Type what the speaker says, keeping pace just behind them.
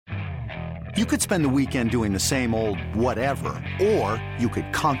You could spend the weekend doing the same old whatever, or you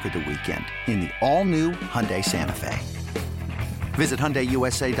could conquer the weekend in the all-new Hyundai Santa Fe. Visit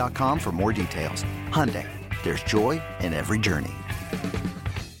HyundaiUSA.com for more details. Hyundai, there's joy in every journey.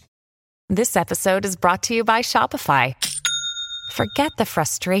 This episode is brought to you by Shopify. Forget the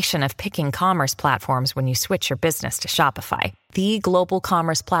frustration of picking commerce platforms when you switch your business to Shopify, the global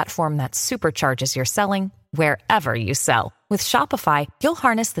commerce platform that supercharges your selling wherever you sell. With Shopify, you'll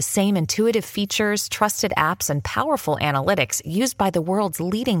harness the same intuitive features, trusted apps, and powerful analytics used by the world's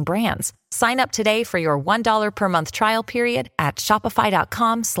leading brands. Sign up today for your $1 per month trial period at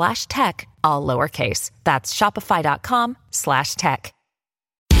shopify.com/tech, all lowercase. That's shopify.com/tech.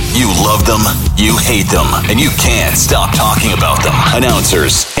 You love them, you hate them, and you can't stop talking about them.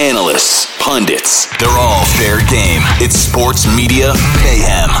 Announcers, analysts, pundits, they're all fair game. It's Sports Media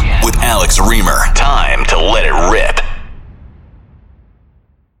Mayhem with Alex Reamer. Time to let it rip.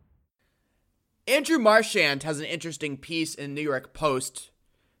 Andrew Marchand has an interesting piece in the New York Post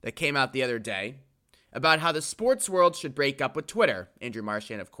that came out the other day about how the sports world should break up with Twitter. Andrew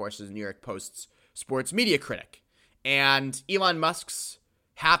Marchand, of course, is New York Post's sports media critic. And Elon Musk's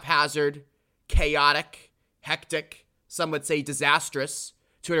haphazard, chaotic, hectic, some would say disastrous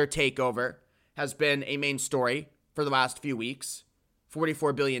Twitter takeover has been a main story for the last few weeks.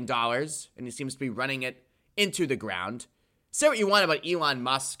 $44 billion, and he seems to be running it into the ground. Say what you want about Elon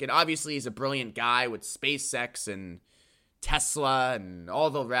Musk, and obviously he's a brilliant guy with SpaceX and Tesla and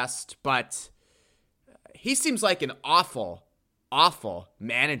all the rest, but he seems like an awful, awful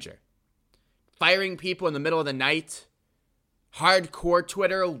manager. Firing people in the middle of the night, hardcore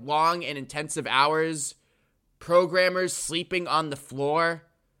Twitter, long and intensive hours, programmers sleeping on the floor,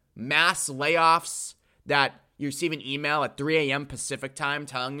 mass layoffs that you receive an email at 3 a.m. Pacific time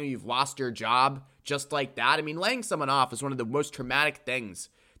telling you you've lost your job just like that. I mean, laying someone off is one of the most traumatic things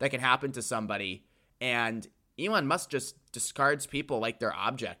that can happen to somebody, and Elon Musk just discards people like they're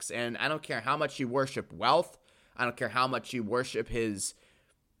objects. And I don't care how much you worship wealth, I don't care how much you worship his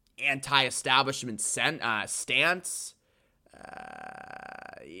anti-establishment stance,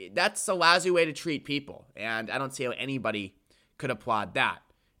 that's a lousy way to treat people, and I don't see how anybody could applaud that.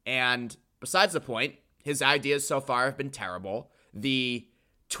 And besides the point, his ideas so far have been terrible. The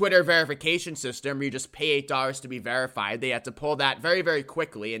Twitter verification system, where you just pay $8 to be verified, they had to pull that very, very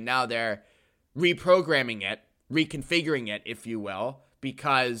quickly, and now they're reprogramming it, reconfiguring it, if you will,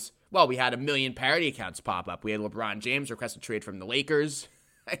 because, well, we had a million parody accounts pop up. We had LeBron James request a trade from the Lakers.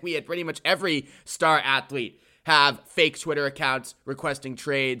 We had pretty much every star athlete have fake Twitter accounts requesting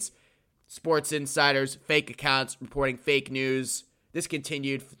trades, sports insiders, fake accounts reporting fake news. This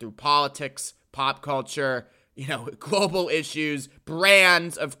continued through politics, pop culture, global issues,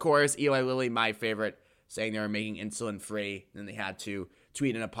 brands, of course. Eli Lilly, my favorite, saying they were making insulin free. And then they had to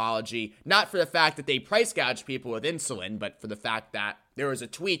tweet an apology, not for the fact that they price gouged people with insulin, but for the fact that there was a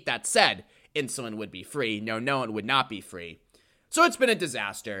tweet that said insulin would be free. No, it would not be free. So it's been a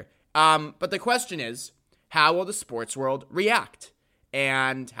disaster. But the question is, how will the sports world react?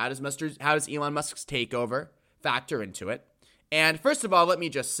 And how does Elon Musk's takeover factor into it? And first of all, let me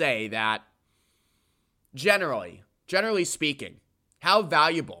just say that generally speaking, how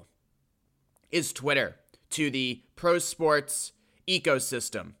valuable is Twitter to the pro sports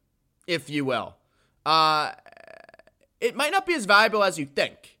ecosystem, if you will? It might not be as valuable as you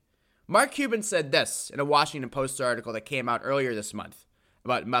think. Mark Cuban said this in a Washington Post article that came out earlier this month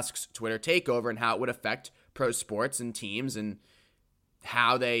about Musk's Twitter takeover and how it would affect pro sports and teams and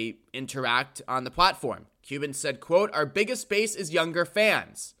how they interact on the platform. Cuban said, quote, "Our biggest base is younger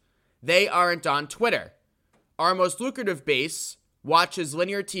fans. They aren't on Twitter. Our most lucrative base watches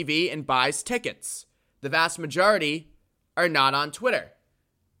linear TV and buys tickets. The vast majority are not on Twitter."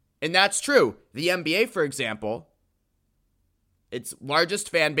 And that's true. The NBA, for example, its largest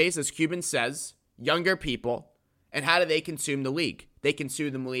fan base, as Cuban says, younger people. And how do they consume the league? They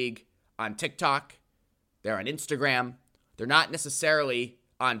consume the league on TikTok. They're on Instagram. They're not necessarily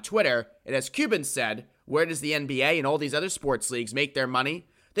on Twitter. And as Cuban said, where does the NBA and all these other sports leagues make their money?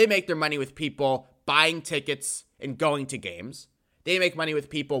 They make their money with people buying tickets and going to games. They make money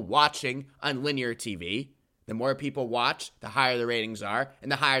with people watching on linear TV. The more people watch, the higher the ratings are,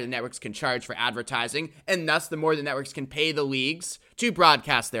 and the higher the networks can charge for advertising, and thus the more the networks can pay the leagues to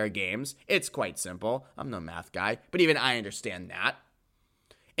broadcast their games. It's quite simple. I'm no math guy, but even I understand that.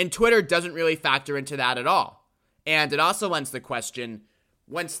 And Twitter doesn't really factor into that at all. And it also lends the question,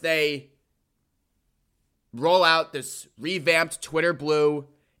 once they roll out this revamped Twitter Blue,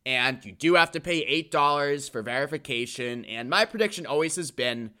 and you do have to pay $8 for verification, and my prediction always has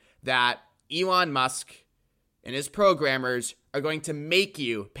been that Elon Musk and his programmers are going to make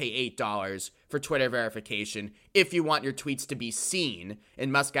you pay $8 for Twitter verification if you want your tweets to be seen.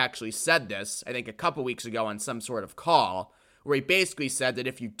 And Musk actually said this, I think a couple weeks ago on some sort of call, where he basically said that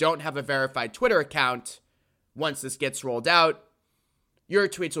if you don't have a verified Twitter account, once this gets rolled out, your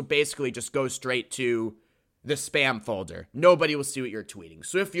tweets will basically just go straight to the spam folder. Nobody will see what you're tweeting.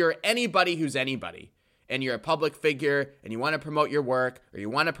 So if you're anybody who's anybody, and you're a public figure, and you want to promote your work, or you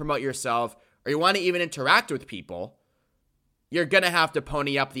want to promote yourself, or you want to even interact with people, you're going to have to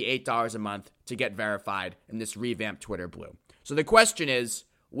pony up the $8 a month to get verified in this revamped Twitter Blue. So the question is,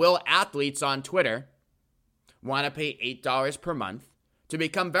 will athletes on Twitter want to pay $8 per month to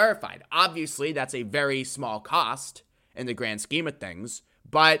become verified? Obviously, that's a very small cost in the grand scheme of things,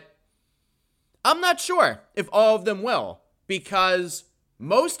 but I'm not sure if all of them will, because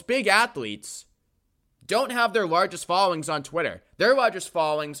most big athletes don't have their largest followings on Twitter. Their largest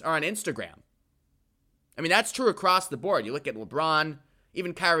followings are on Instagram. I mean, that's true across the board. You look at LeBron,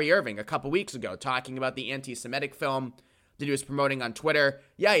 even Kyrie Irving a couple weeks ago, talking about the anti-Semitic film that he was promoting on Twitter.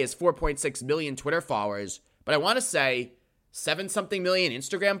 Yeah, he has 4.6 million Twitter followers, but I want to say 7-something million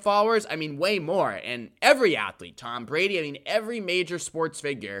Instagram followers. I mean, way more. And every athlete, Tom Brady, I mean, every major sports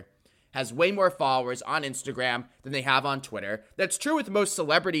figure has way more followers on Instagram than they have on Twitter. That's true with most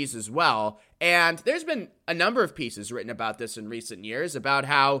celebrities as well. And there's been a number of pieces written about this in recent years, about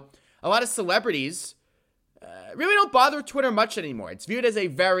how a lot of celebrities really don't bother with Twitter much anymore. It's viewed as a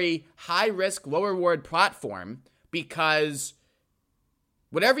very high-risk, low-reward platform because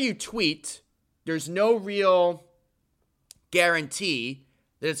whatever you tweet, there's no real guarantee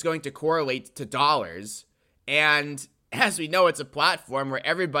that it's going to correlate to dollars. And as we know, it's a platform where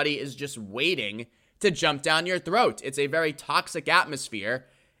everybody is just waiting to jump down your throat. It's a very toxic atmosphere,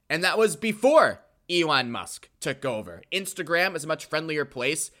 and that was before Elon Musk took over. Instagram is a much friendlier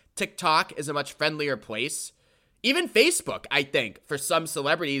place. TikTok is a much friendlier place. Even Facebook, I think, for some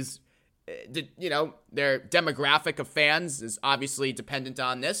celebrities, their demographic of fans is obviously dependent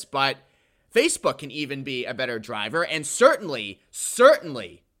on this, but Facebook can even be a better driver. And certainly,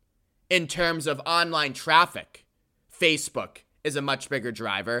 in terms of online traffic, Facebook is a much bigger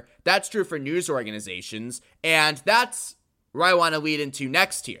driver. That's true for news organizations, and that's where I want to lead into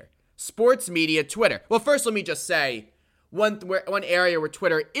next here. Sports media, Twitter. Well, first, let me just say, one area where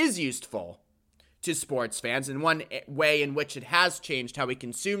Twitter is useful to sports fans, and one way in which it has changed how we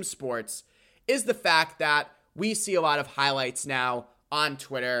consume sports, is the fact that we see a lot of highlights now on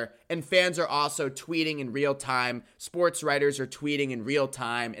Twitter, and fans are also tweeting in real time. Sports writers are tweeting in real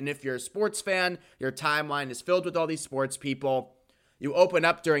time, and if you're a sports fan, your timeline is filled with all these sports people. You open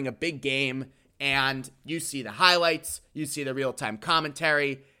up during a big game, and you see the highlights, you see the real-time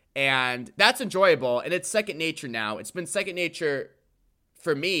commentary, and that's enjoyable, and it's second nature now. It's been second nature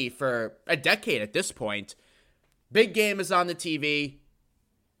for me for a decade at this point. Big game is on the TV.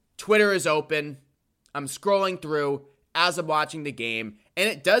 Twitter is open. I'm scrolling through as I'm watching the game, and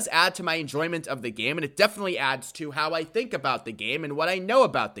it does add to my enjoyment of the game, and it definitely adds to how I think about the game and what I know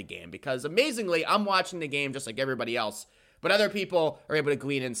about the game, because amazingly, I'm watching the game just like everybody else, but other people are able to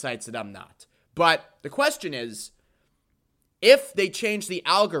glean insights that I'm not. But the question is, if they change the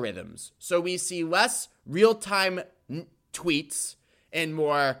algorithms so we see less real-time tweets and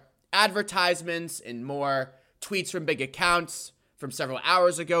more advertisements and more tweets from big accounts from several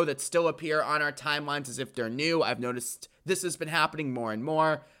hours ago that still appear on our timelines as if they're new, I've noticed this has been happening more and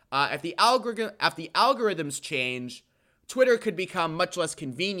more. If the algorithms change, Twitter could become much less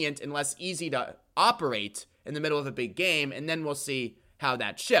convenient and less easy to operate in the middle of a big game, and then we'll see how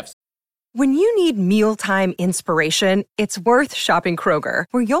that shifts. When you need mealtime inspiration, it's worth shopping Kroger,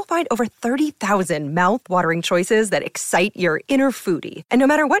 where you'll find over 30,000 mouth-watering choices that excite your inner foodie. And no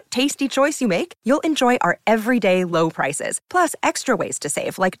matter what tasty choice you make, you'll enjoy our everyday low prices, plus extra ways to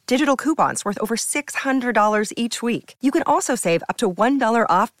save, like digital coupons worth over $600 each week. You can also save up to $1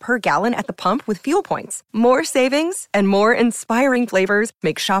 off per gallon at the pump with fuel points. More savings and more inspiring flavors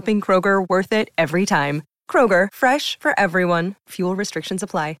make shopping Kroger worth it every time. Kroger, fresh for everyone. Fuel restrictions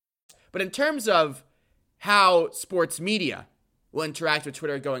apply. But in terms of how sports media will interact with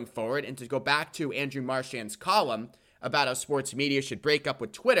Twitter going forward, and to go back to Andrew Marchand's column about how sports media should break up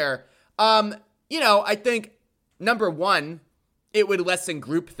with Twitter, I think, number one, it would lessen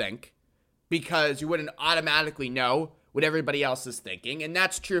groupthink because you wouldn't automatically know what everybody else is thinking. And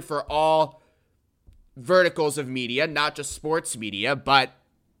that's true for all verticals of media, not just sports media, but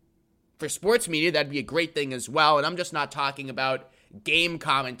for sports media, that'd be a great thing as well. And I'm just not talking about game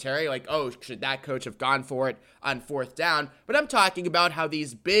commentary, like, oh, should that coach have gone for it on fourth down? But I'm talking about how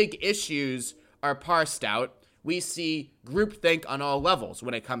these big issues are parsed out. We see groupthink on all levels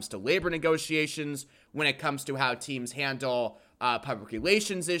when it comes to labor negotiations, when it comes to how teams handle public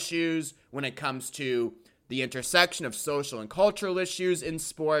relations issues, when it comes to the intersection of social and cultural issues in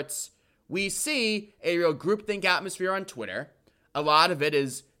sports. We see a real groupthink atmosphere on Twitter. A lot of it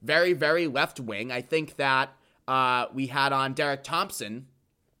is very, very left-wing. I think that we had on Derek Thompson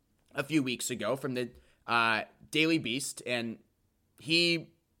a few weeks ago from the Daily Beast, and he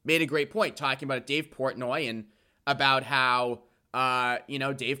made a great point talking about Dave Portnoy and about how,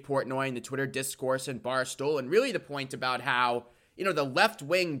 Dave Portnoy and the Twitter discourse and Barstool, and really the point about how, the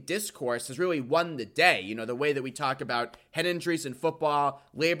left-wing discourse has really won the day. The way that we talk about head injuries in football,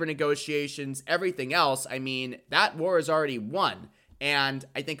 labor negotiations, everything else, I mean, that war is already won. And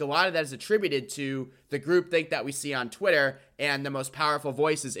I think a lot of that is attributed to the groupthink that we see on Twitter and the most powerful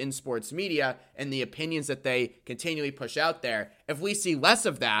voices in sports media and the opinions that they continually push out there. If we see less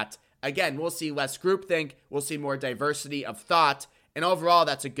of that, again, we'll see less groupthink, we'll see more diversity of thought, and overall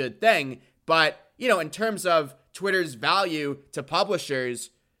that's a good thing. But, in terms of Twitter's value to publishers,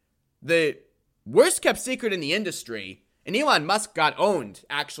 the worst kept secret in the industry, and Elon Musk got owned,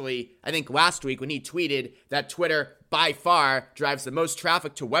 actually, I think last week when he tweeted that Twitter by far drives the most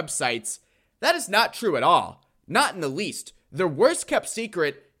traffic to websites. That is not true at all. Not in the least. The worst kept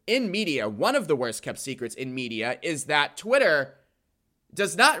secret in media, one of the worst kept secrets in media, is that Twitter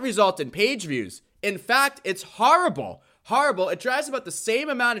does not result in page views. In fact, it's horrible. Horrible. It drives about the same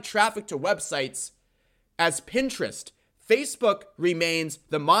amount of traffic to websites as Pinterest. Facebook remains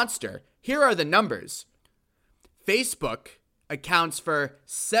the monster. Here are the numbers. Facebook accounts for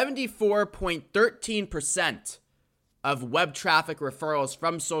 74.13% of web traffic referrals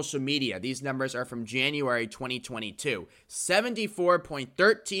from social media. These numbers are from January 2022.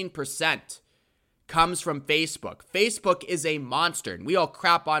 74.13% comes from Facebook. Facebook is a monster, and we all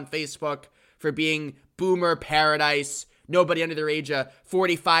crap on Facebook for being boomer paradise. Nobody under their age of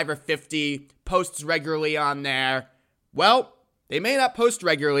 45 or 50 posts regularly on there. Well, they may not post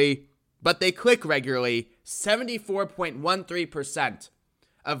regularly, but they click regularly. 74.13%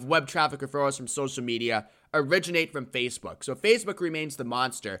 of web traffic referrals from social media originate from Facebook. So Facebook remains the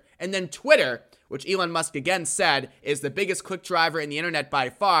monster. And then Twitter, which Elon Musk again said is the biggest click driver in the internet by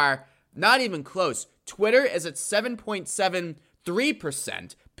far, not even close. Twitter is at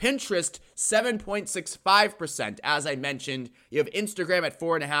 7.73%. Pinterest, 7.65%. As I mentioned, you have Instagram at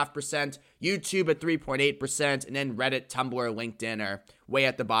 4.5%, YouTube at 3.8%, and then Reddit, Tumblr, LinkedIn are way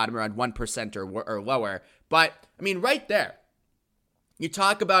at the bottom, around 1% or lower. But, I mean, right there, you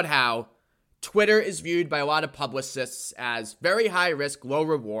talk about how Twitter is viewed by a lot of publicists as very high risk, low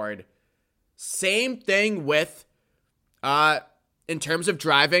reward. Same thing with, in terms of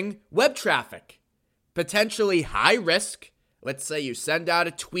driving web traffic. Potentially high risk. Let's say you send out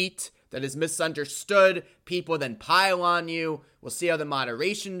a tweet that is misunderstood. People then pile on you. We'll see how the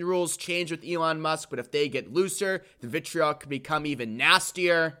moderation rules change with Elon Musk, but if they get looser, the vitriol could become even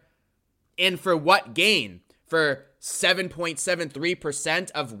nastier. And for what gain? For 7.73%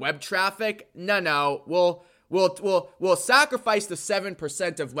 of web traffic? No. We'll sacrifice the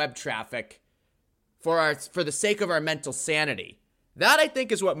 7% of web traffic for the sake of our mental sanity. That, I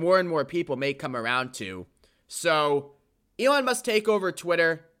think, is what more and more people may come around to. So, Elon Musk take over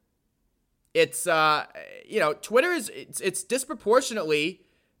Twitter. It's, Twitter it's disproportionately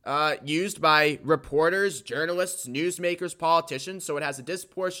used by reporters, journalists, newsmakers, politicians, so it has a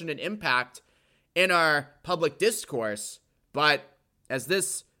disproportionate impact in our public discourse. But as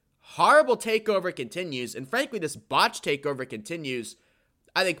this horrible takeover continues, and frankly, this botched takeover continues,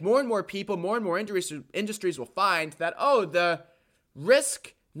 I think more and more people, more and more industries will find that, the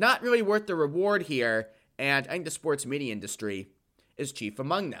risk not really worth the reward here, and I think the sports media industry is chief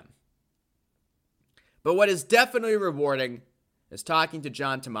among them. But what is definitely rewarding is talking to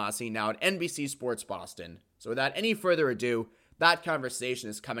John Tomasi now at NBC Sports Boston. So without any further ado, that conversation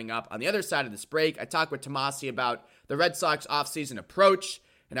is coming up on the other side of this break. I talk with Tomasi about the Red Sox offseason approach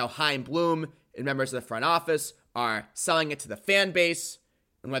and how Chaim Bloom and members of the front office are selling it to the fan base,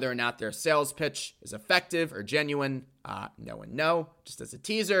 and whether or not their sales pitch is effective or genuine, no and no. Just as a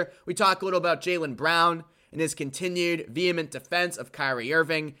teaser, we talk a little about Jaylen Brown and his continued vehement defense of Kyrie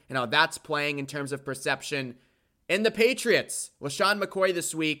Irving and how that's playing in terms of perception. And the Patriots, LaShawn McCoy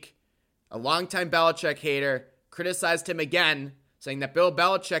this week, a longtime Belichick hater, criticized him again, saying that Bill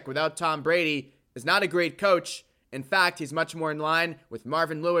Belichick without Tom Brady is not a great coach. In fact, he's much more in line with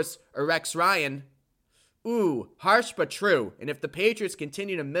Marvin Lewis or Rex Ryan. Ooh, harsh but true. And if the Patriots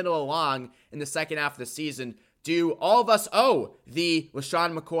continue to middle along in the second half of the season, do all of us owe the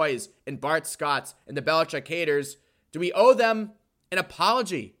LaShawn McCoys and Bart Scotts and the Belichick haters, do we owe them an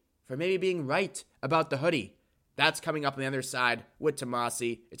apology for maybe being right about the hoodie? That's coming up on the other side with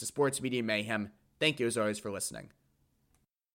Tomasi. It's a Sports Media Mayhem Thank you, as always, for listening.